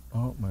while.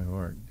 Oh, my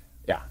Lord.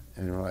 Yeah.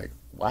 And we're like,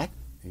 what?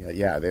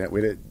 Yeah,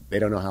 they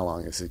don't know how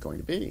long this is going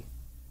to be.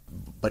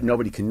 But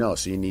nobody can know,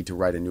 so you need to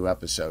write a new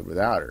episode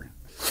without her.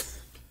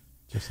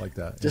 Just like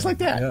that. Just like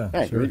that. Yeah,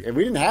 hey, sure.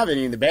 we didn't have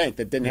any in the bank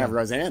that didn't have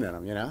Roseanne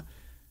in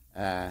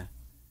them,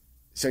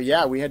 So,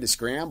 we had to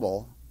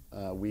scramble.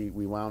 We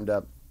wound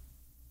up...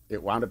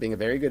 It wound up being a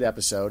very good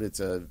episode. It's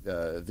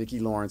Vicki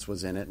Lawrence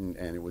was in it, and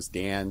it was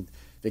Dan.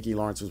 Vicki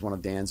Lawrence was one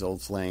of Dan's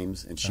old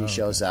flames, and she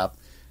shows up,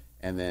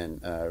 and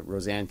then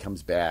Roseanne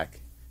comes back.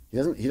 He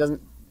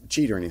doesn't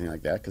cheat or anything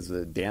like that because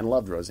Dan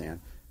loved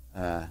Roseanne,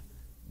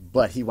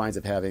 but he winds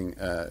up having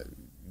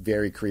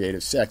very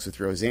creative sex with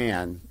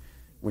Roseanne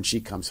when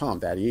she comes home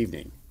that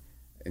evening,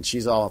 and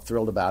she's all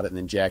thrilled about it. And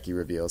then Jackie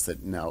reveals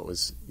that no, it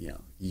was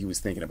he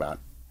was thinking about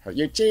her.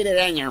 You cheated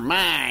in your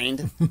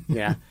mind,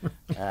 yeah.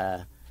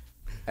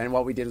 And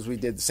what we did is we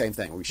did the same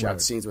thing. We shot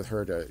scenes with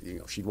her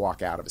to, she'd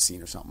walk out of a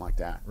scene or something like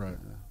that. Right.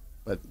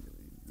 But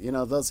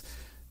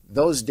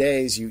those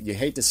days, you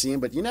hate to see them,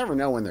 but you never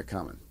know when they're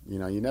coming. You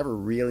never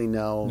really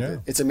know. Yeah.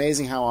 It's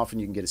amazing how often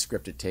you can get a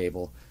scripted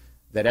table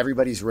that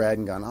everybody's read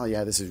and gone, oh,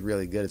 yeah, this is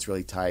really good. It's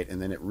really tight.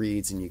 And then it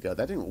reads and you go,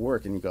 that didn't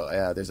work. And you go,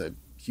 yeah, there's a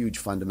huge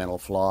fundamental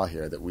flaw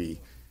here that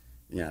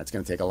it's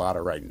going to take a lot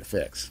of writing to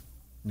fix.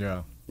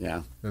 Yeah.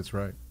 Yeah. That's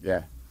right.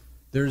 Yeah.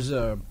 There's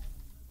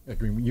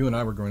you and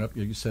I were growing up.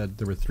 You said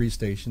there were 3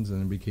 stations, and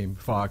then it became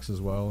Fox as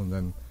well. And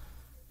then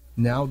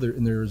now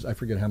there's I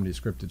forget how many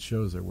scripted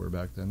shows there were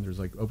back then. There's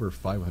like over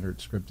 500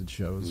 scripted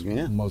shows.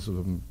 Yeah. Most of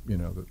them,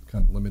 the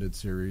kind of limited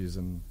series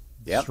and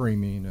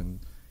streaming, and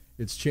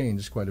it's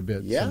changed quite a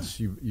bit since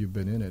you've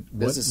been in it.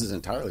 Business is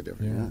entirely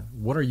different. Yeah.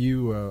 What are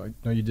you? I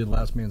know you did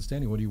Last Man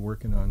Standing. What are you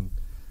working on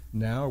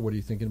now, or what are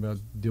you thinking about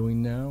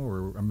doing now?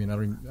 Or I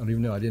don't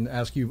even know. I didn't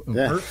ask you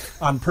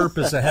on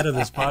purpose ahead of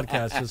this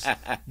podcast,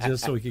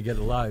 just so we could get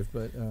it live.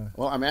 But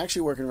well, I'm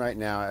actually working right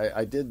now.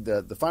 I did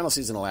the final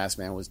season of Last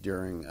Man was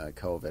during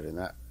COVID, and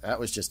that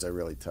was just a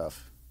really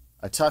tough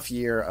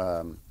year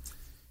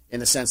in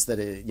the sense that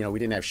we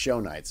didn't have show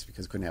nights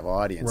because we couldn't have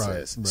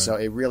audiences. Right. So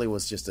it really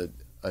was just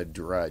a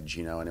drudge,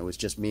 and it was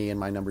just me and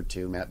my number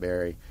 2, Matt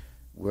Berry.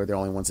 We're the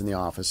only ones in the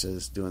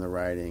offices doing the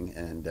writing,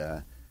 and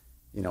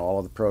all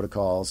of the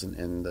protocols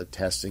and the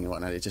testing and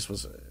whatnot.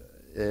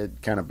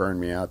 It kind of burned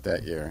me out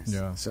that year.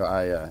 Yeah. So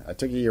I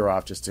took a year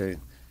off just to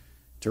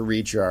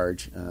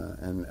recharge.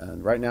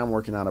 And right now I'm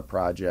working on a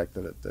project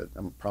that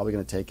I'm probably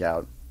going to take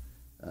out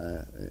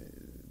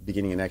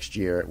beginning of next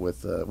year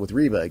with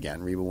Reba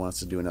again. Reba wants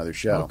to do another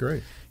show. Oh,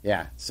 great.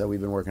 Yeah. So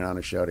we've been working on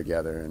a show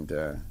together, and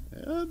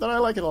but I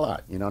like it a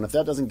lot. And if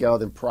that doesn't go,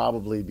 then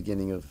probably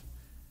beginning of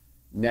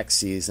next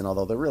season,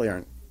 although there really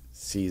aren't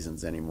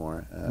seasons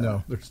anymore.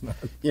 No, there's not.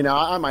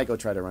 I might go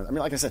try to run. I mean,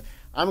 like I said,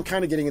 I'm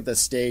kind of getting at the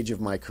stage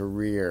of my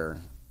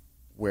career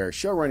where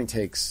showrunning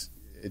takes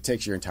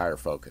your entire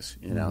focus.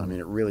 I mean,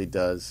 it really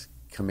does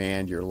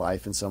command your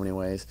life in so many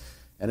ways.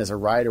 And as a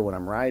writer, when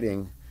I'm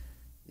writing,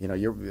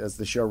 as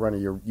the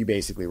showrunner, you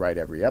basically write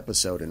every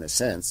episode in a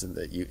sense, and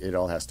that it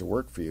all has to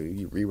work for you.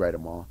 You rewrite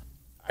them all.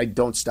 I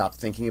don't stop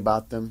thinking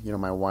about them.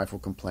 My wife will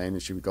complain,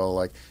 and she would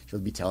go she'll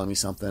be telling me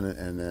something,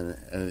 and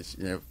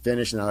then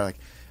finish, and I'm like,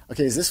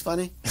 okay, is this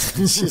funny?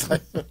 She's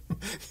like,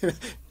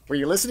 were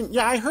you listening?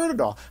 Yeah, I heard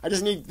it all.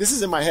 This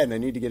is in my head, and I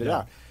need to get it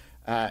out.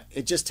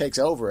 It just takes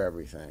over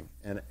everything,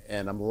 and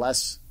I'm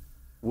less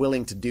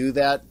willing to do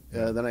that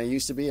than I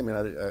used to be. I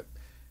mean,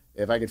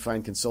 if I could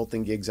find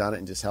consulting gigs on it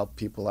and just help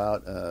people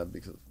out,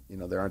 because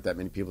there aren't that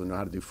many people who know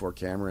how to do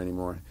 4K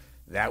anymore,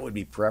 that would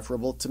be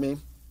preferable to me.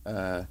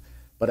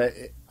 But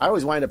I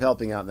always wind up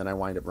helping out, and then I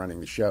wind up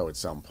running the show at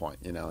some point.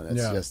 And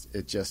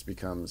it just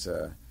becomes.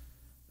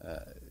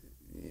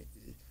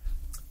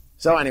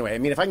 So anyway, I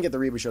mean, if I can get the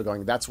REBA show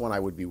going, that's when I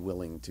would be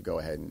willing to go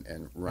ahead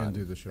and run and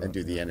do the show and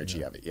do the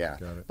energy of it. Yeah,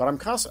 got it. But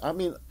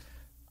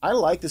I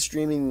like the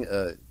streaming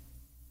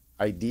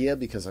idea,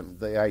 because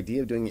the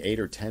idea of doing 8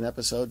 or 10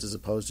 episodes as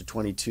opposed to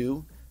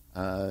 22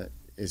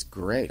 is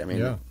great. I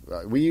mean,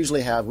 we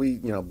usually have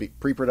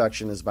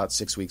pre-production is about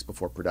 6 weeks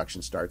before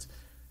production starts,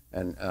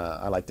 and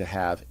I like to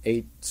have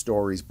 8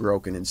 stories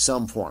broken in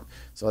some form.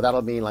 So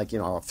that'll mean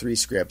I'll have 3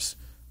 scripts,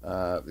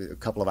 a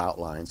couple of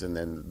outlines, and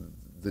then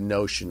the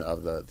notion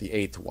of the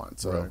 8th one.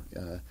 So,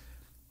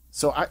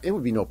 right. It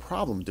would be no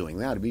problem doing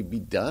that. It'd be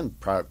done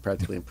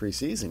practically in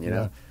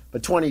preseason,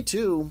 But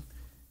 22,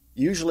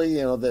 usually,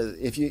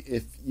 if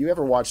you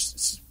ever watch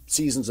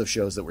seasons of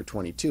shows that were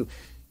 22,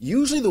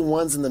 usually the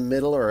ones in the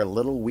middle are a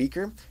little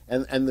weaker,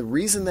 and the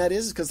reason that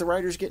is because the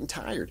writer's getting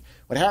tired.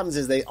 What happens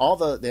is they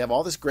have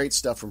all this great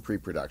stuff from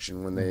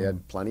pre-production when they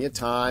had plenty of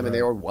time, and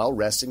they were well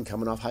rested and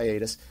coming off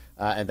hiatus.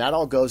 And that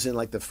all goes in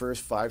the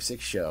first 5-6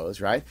 shows,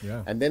 right?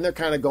 Yeah. And then they're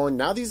kind of going,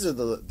 now these are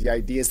the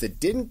ideas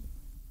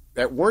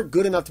that weren't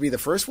good enough to be the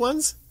first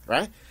ones,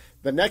 right?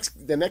 The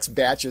next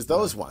batch is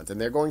those ones, and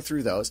they're going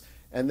through those.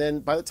 And then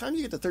by the time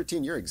you get to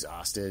 13, you're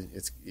exhausted.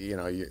 It's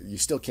you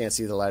still can't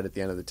see the light at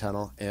the end of the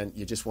tunnel, and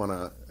you just want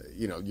to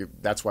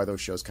that's why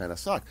those shows kind of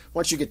suck.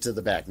 Once you get to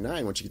the back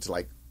 9, once you get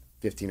to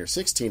 15 or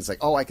 16, it's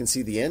I can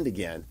see the end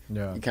again.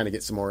 Yeah. You kind of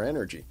get some more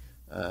energy.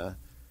 But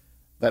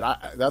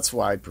that's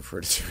why I'd prefer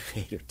to do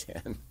 8 or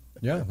 10.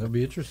 Yeah, that'd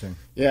be interesting.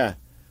 Yeah.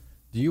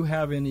 Do you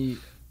have any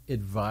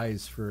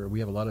advice we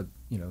have a lot of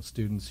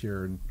students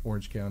here in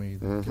Orange County,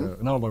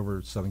 not all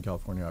over Southern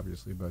California,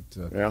 obviously, but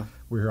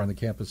we're here on the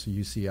campus of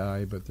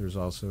UCI, but there's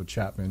also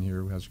Chapman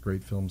here, who has a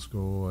great film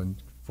school,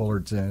 and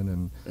Fullerton,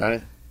 and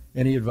right.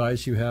 Any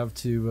advice you have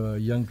to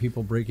young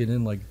people breaking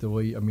in, the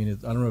way? I mean,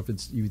 I don't know if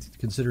you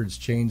consider it's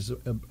changed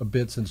a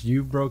bit since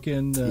you broke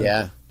in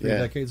 3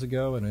 decades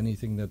ago, and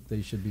anything that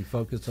they should be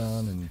focused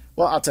on. And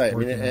well, I'll tell you,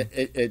 I mean,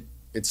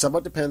 it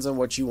somewhat depends on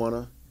what you want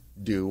to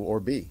do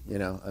or be.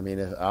 I mean,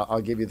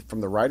 I'll give you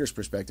from the writer's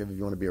perspective. If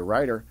you want to be a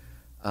writer,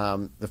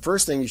 the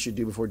first thing you should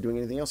do before doing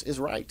anything else is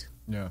write.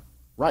 Yeah.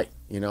 Right.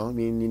 I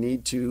mean, you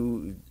need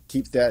to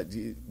get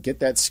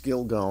that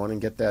skill going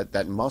and get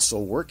that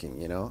muscle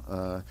working.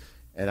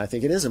 And I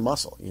think it is a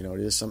muscle. It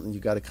is something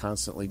you got to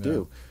constantly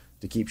do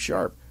to keep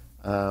sharp.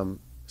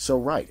 So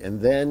right,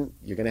 and then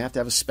you're going to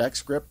have a spec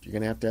script. You're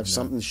going to have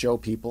something to show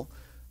people,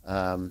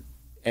 and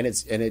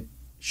it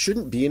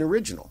shouldn't be an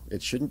original.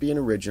 It shouldn't be an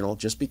original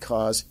just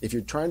because if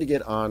you're trying to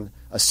get on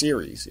a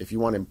series, if you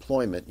want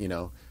employment,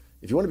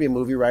 if you want to be a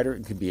movie writer,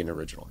 it can be an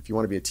original. If you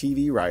want to be a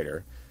TV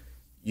writer,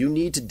 you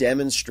need to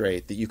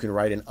demonstrate that you can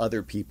write in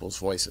other people's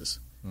voices.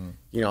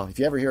 If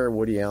you ever hear a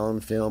Woody Allen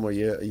film or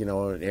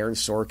an Aaron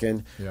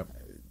Sorkin. Yep.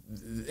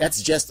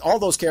 That's just all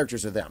those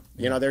characters are them.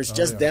 There's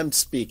just them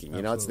speaking.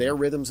 It's their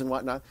rhythms and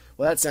whatnot.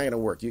 Well, that's not going to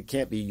work. You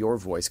can't be your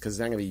voice because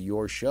it's not going to be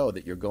your show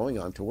that you're going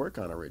on to work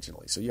on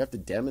originally. So you have to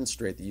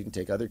demonstrate that you can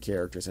take other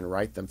characters and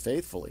write them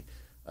faithfully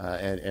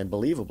and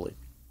believably.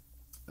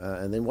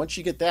 And then once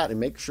you get that, and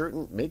make sure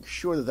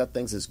that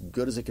thing's as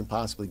good as it can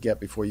possibly get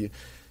before you.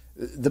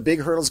 The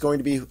big hurdle is going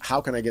to be, how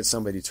can I get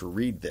somebody to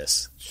read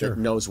this that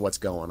knows what's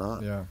going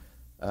on? Yeah.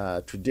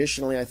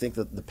 Traditionally, I think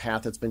that the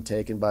path that's been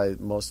taken by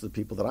most of the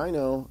people that I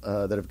know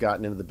that have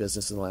gotten into the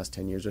business in the last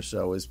 10 years or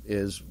so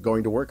is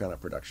going to work on a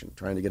production,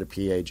 trying to get a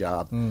PA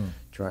job,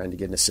 trying to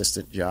get an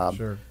assistant job,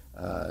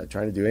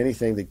 trying to do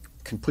anything that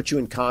can put you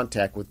in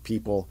contact with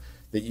people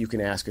that you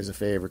can ask as a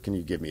favor, can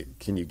you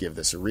give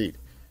this a read?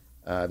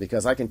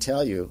 Because I can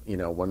tell you,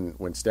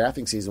 when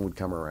staffing season would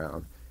come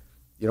around,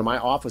 my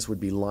office would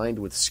be lined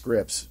with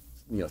scripts,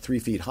 3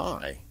 feet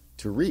high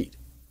to read.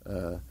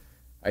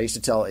 I used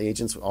to tell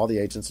agents, all the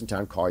agents in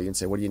town, call you and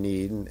say, what do you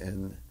need?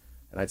 And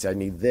I'd say, I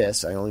need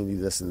this. I only need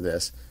this and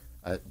this.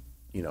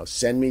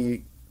 Send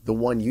me the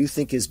one you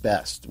think is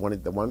best.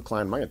 The one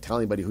client, I'm not going to tell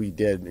anybody who you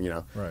did,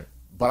 Right.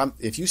 But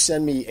if you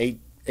send me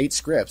eight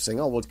scripts saying,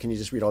 oh, well, can you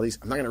just read all these?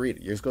 I'm not going to read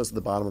it. Yours goes to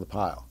the bottom of the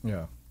pile.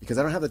 Yeah. Because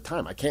I don't have the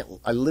time.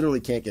 I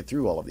literally can't get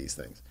through all of these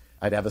things.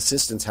 I'd have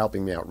assistants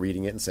helping me out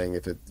reading it and saying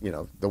if it,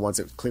 the ones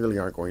that clearly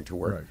aren't going to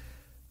work. Right.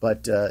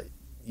 But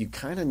you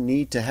kind of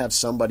need to have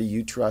somebody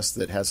you trust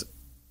that has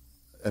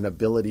an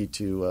ability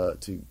to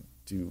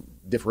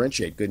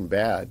differentiate good and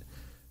bad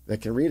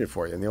that can read it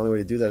for you. And the only way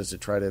to do that is to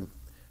try to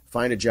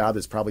find a job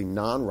that's probably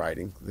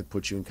non-writing that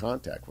puts you in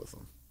contact with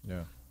them.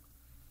 Yeah.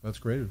 That's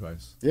great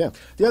advice. Yeah.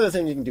 The other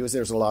thing you can do is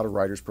there's a lot of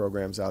writers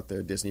programs out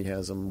there. Disney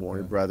has them,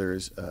 Warner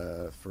Brothers,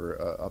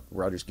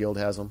 Writers Guild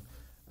has them.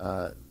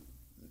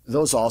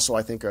 Those also,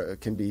 I think,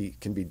 can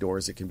be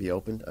doors that can be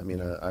opened. I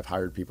mean, I've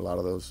hired people out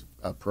of those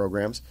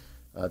programs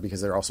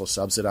because they're also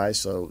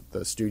subsidized, so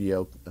the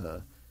studio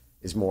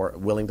is more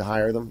willing to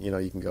hire them.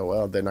 You can go,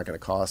 well, they're not going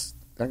to cost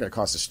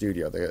the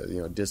studio.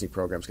 Disney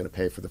program's going to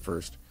pay for the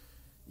first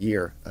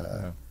year.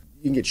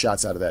 You can get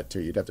shots out of that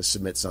too. You'd have to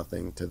submit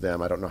something to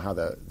them. I don't know how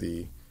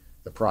the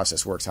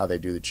process works, how they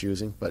do the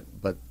choosing, but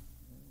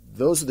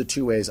those are the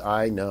two ways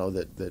I know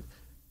that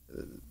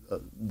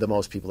the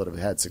most people that have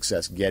had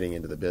success getting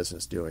into the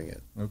business doing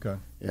it. Okay.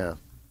 Yeah.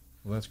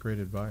 Well, that's great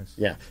advice.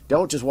 Yeah.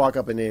 Don't just walk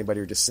up to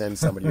anybody or just send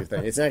somebody your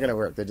thing. It's not going to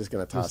work. They're just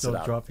going to toss it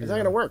out. It's not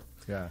going to work.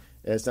 Yeah.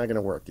 It's not going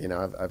to work.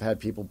 I've had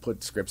people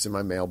put scripts in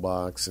my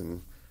mailbox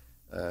and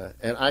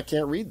I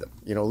can't read them.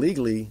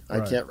 Legally, I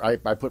can't.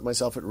 I put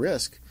myself at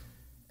risk,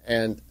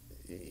 and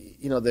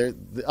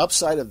the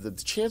upside of the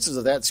chances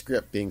of that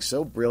script being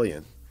so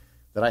brilliant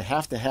that I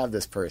have to have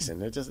this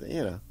person. It just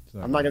I'm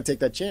not going to take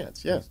that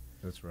chance. Yeah.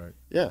 That's right.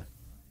 Yeah.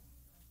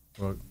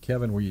 Well,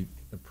 Kevin, we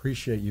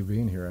appreciate you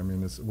being here. I mean,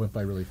 this went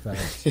by really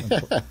fast.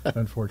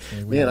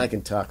 Unfortunately, Man, I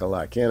can talk a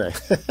lot, can't I?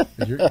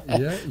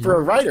 For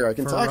a writer, I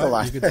can talk a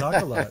lot. You can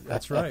talk a lot.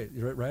 That's right.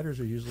 Writers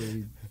are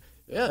usually.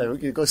 Yeah, you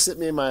could go sit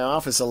me in my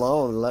office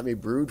alone and let me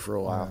brood for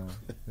a while.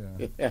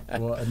 Yeah.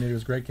 Well, I mean, it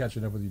was great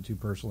catching up with you two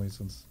personally,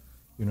 since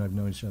you and I have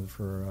known each other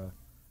for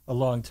a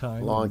long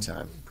time.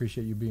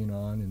 Appreciate you being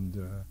on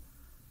and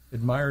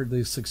admired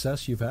the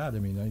success you've had. I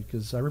mean,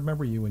 because I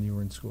remember you when you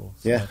were in school.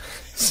 So. Yeah.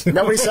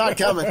 Nobody saw it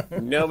coming.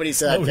 Nobody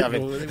saw it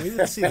coming. We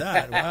didn't see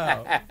that.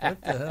 Wow.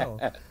 What the hell?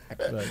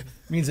 But it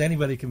means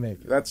anybody can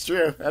make it. That's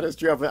true. That is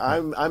true.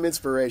 I'm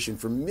inspiration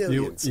for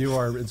millions. You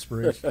are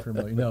inspiration for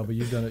millions. No, but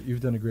you've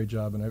done a great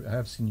job, and I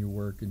have seen your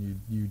work, and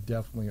you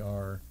definitely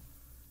are,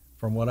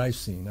 from what I've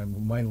seen,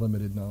 my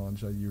limited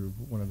knowledge, you're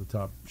one of the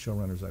top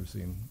showrunners I've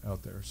seen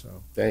out there.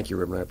 So thank you,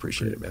 Ruben. I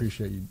appreciate it, man.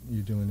 Appreciate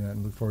you doing that,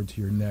 and look forward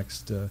to your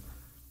next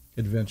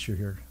adventure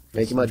here.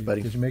 Thank you much,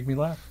 buddy. Because you make me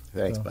laugh.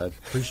 Thanks, bud.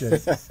 Appreciate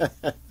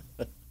it.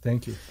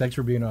 Thank you. Thanks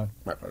for being on.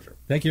 My pleasure.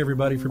 Thank you,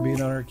 everybody, for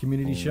being on our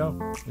community show.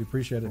 We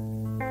appreciate it.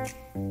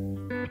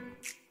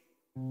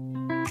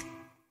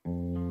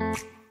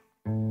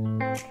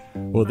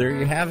 Well, there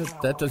you have it.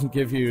 That doesn't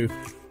give you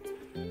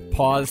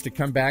pause to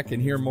come back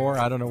and hear more.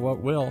 I don't know what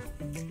will,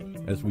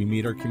 as we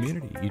meet our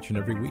community each and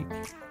every week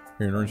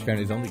here in Orange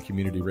County's only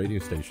community radio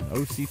station,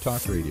 OC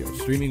Talk Radio,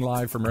 streaming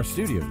live from our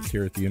studios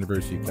here at the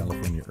University of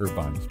California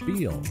Irvine's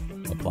Beale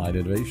Applied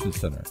Innovation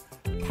Center,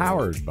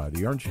 powered by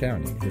the Orange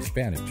County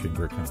Hispanic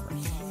Chamber of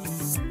Commerce.